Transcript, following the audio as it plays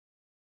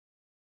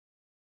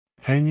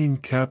Hanging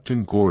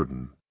Captain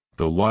Gordon,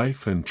 The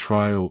Life and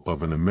Trial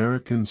of an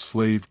American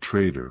Slave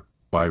Trader,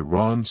 by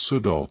Ron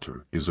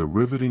Soodalter, is a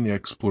riveting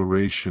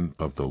exploration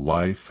of the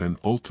life and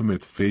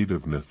ultimate fate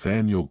of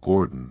Nathaniel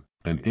Gordon,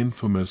 an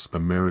infamous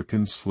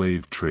American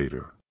slave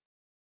trader.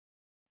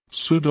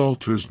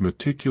 Soodalter's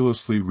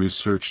meticulously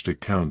researched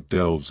account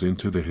delves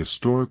into the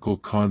historical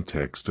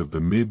context of the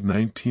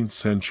mid-19th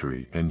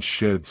century and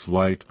sheds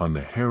light on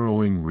the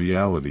harrowing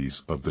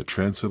realities of the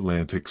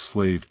transatlantic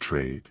slave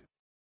trade.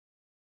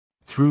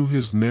 Through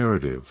his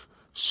narrative,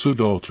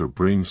 Soodalter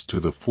brings to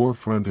the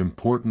forefront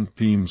important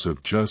themes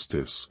of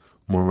justice,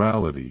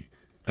 morality,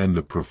 and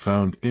the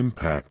profound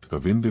impact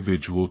of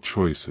individual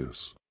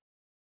choices.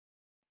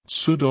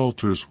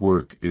 Soodalter's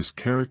work is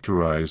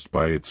characterized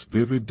by its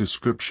vivid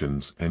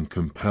descriptions and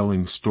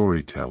compelling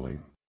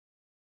storytelling.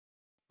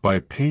 By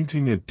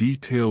painting a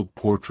detailed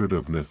portrait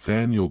of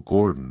Nathaniel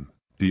Gordon,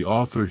 the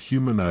author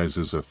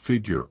humanizes a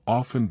figure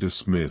often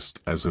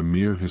dismissed as a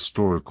mere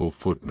historical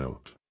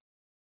footnote.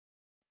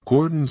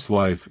 Gordon's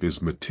life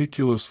is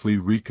meticulously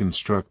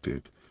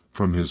reconstructed,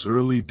 from his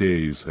early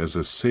days as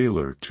a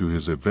sailor to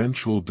his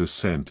eventual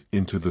descent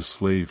into the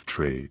slave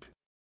trade.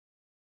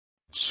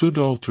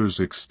 Soodalter's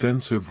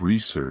extensive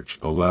research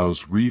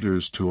allows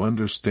readers to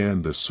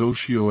understand the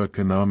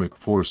socio-economic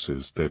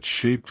forces that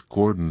shaped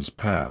Gordon's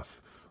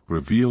path,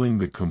 revealing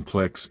the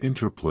complex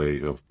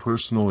interplay of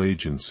personal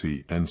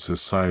agency and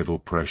societal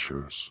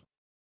pressures.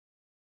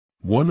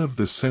 One of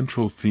the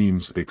central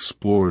themes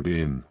explored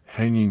in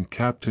Hanging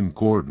Captain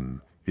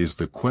Gordon is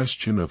the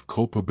question of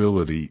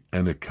culpability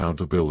and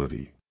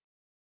accountability.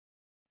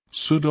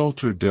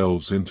 Soodalter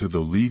delves into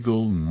the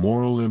legal and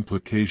moral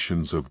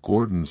implications of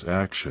Gordon's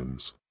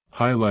actions,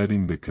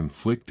 highlighting the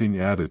conflicting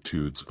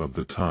attitudes of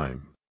the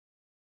time.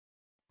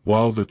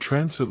 While the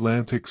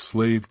transatlantic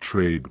slave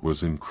trade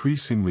was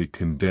increasingly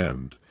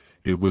condemned,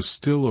 it was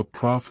still a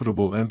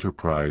profitable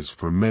enterprise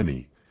for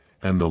many,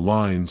 and the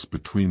lines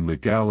between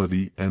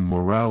legality and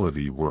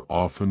morality were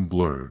often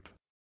blurred.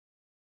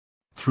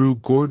 Through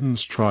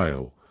Gordon's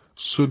trial,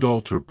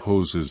 Soodalter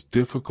poses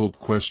difficult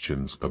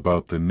questions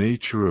about the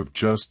nature of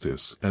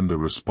justice and the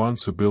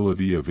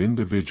responsibility of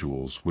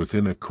individuals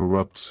within a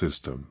corrupt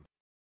system.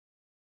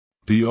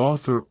 The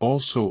author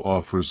also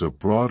offers a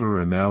broader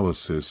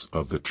analysis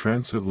of the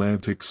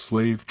transatlantic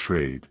slave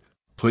trade,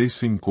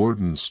 placing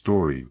Gordon's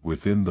story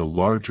within the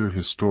larger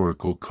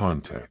historical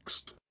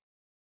context.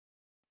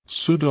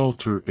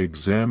 Soodalter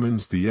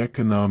examines the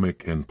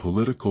economic and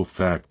political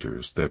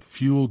factors that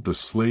fueled the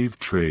slave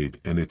trade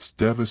and its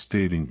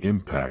devastating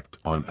impact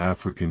on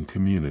African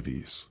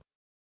communities.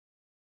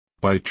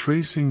 By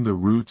tracing the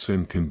roots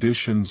and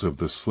conditions of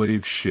the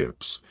slave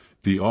ships,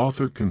 the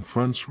author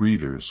confronts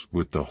readers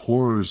with the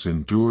horrors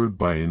endured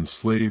by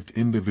enslaved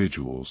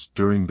individuals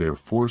during their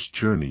forced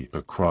journey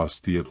across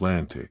the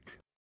Atlantic.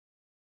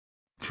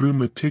 Through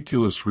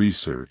meticulous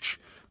research,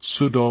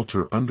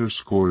 Soodalter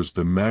underscores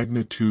the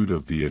magnitude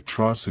of the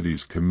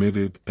atrocities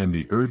committed and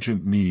the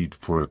urgent need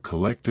for a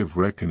collective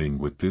reckoning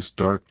with this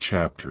dark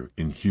chapter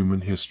in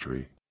human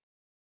history.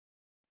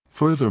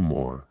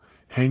 Furthermore,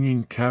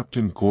 Hanging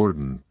Captain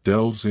Gordon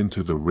delves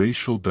into the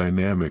racial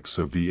dynamics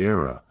of the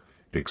era,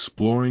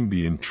 exploring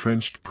the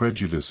entrenched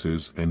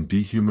prejudices and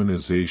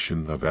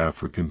dehumanization of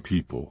African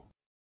people.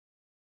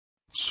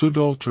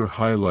 Soodalter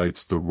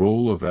highlights the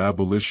role of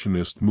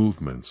abolitionist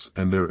movements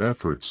and their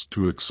efforts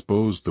to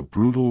expose the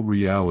brutal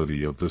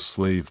reality of the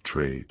slave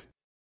trade.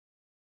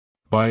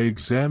 By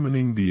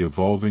examining the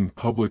evolving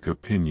public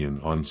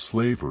opinion on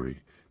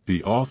slavery,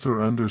 the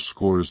author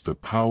underscores the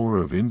power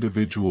of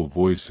individual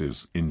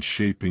voices in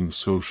shaping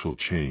social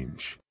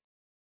change.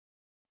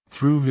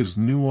 Through his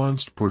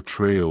nuanced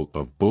portrayal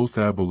of both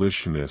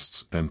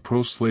abolitionists and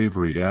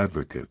pro-slavery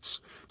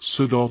advocates,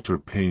 Soodalter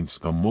paints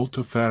a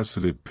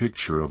multifaceted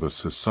picture of a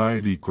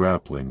society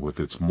grappling with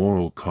its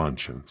moral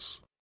conscience.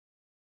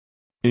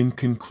 In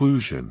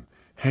conclusion,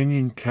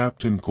 Hanging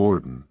Captain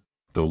Gordon,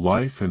 The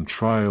Life and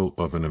Trial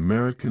of an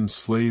American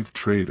Slave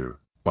Trader,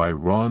 by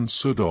Ron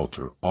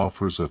Soodalter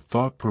offers a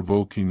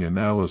thought-provoking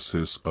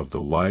analysis of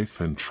the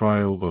life and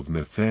trial of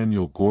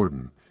Nathaniel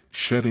Gordon,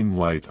 shedding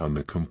light on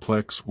the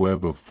complex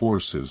web of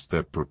forces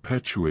that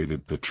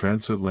perpetuated the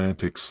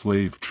transatlantic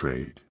slave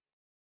trade.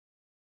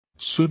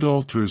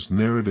 Soodalter's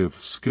narrative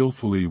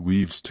skillfully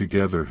weaves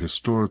together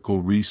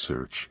historical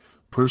research,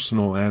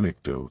 personal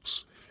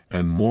anecdotes,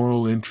 and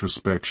moral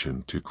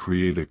introspection to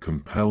create a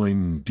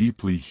compelling and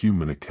deeply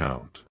human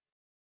account.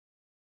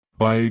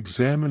 By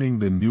examining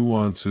the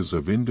nuances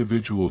of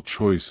individual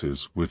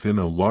choices within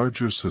a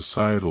larger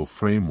societal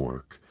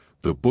framework,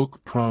 the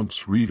book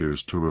prompts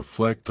readers to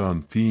reflect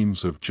on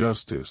themes of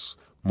justice,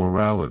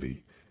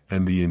 morality,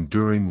 and the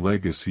enduring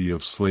legacy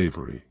of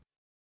slavery.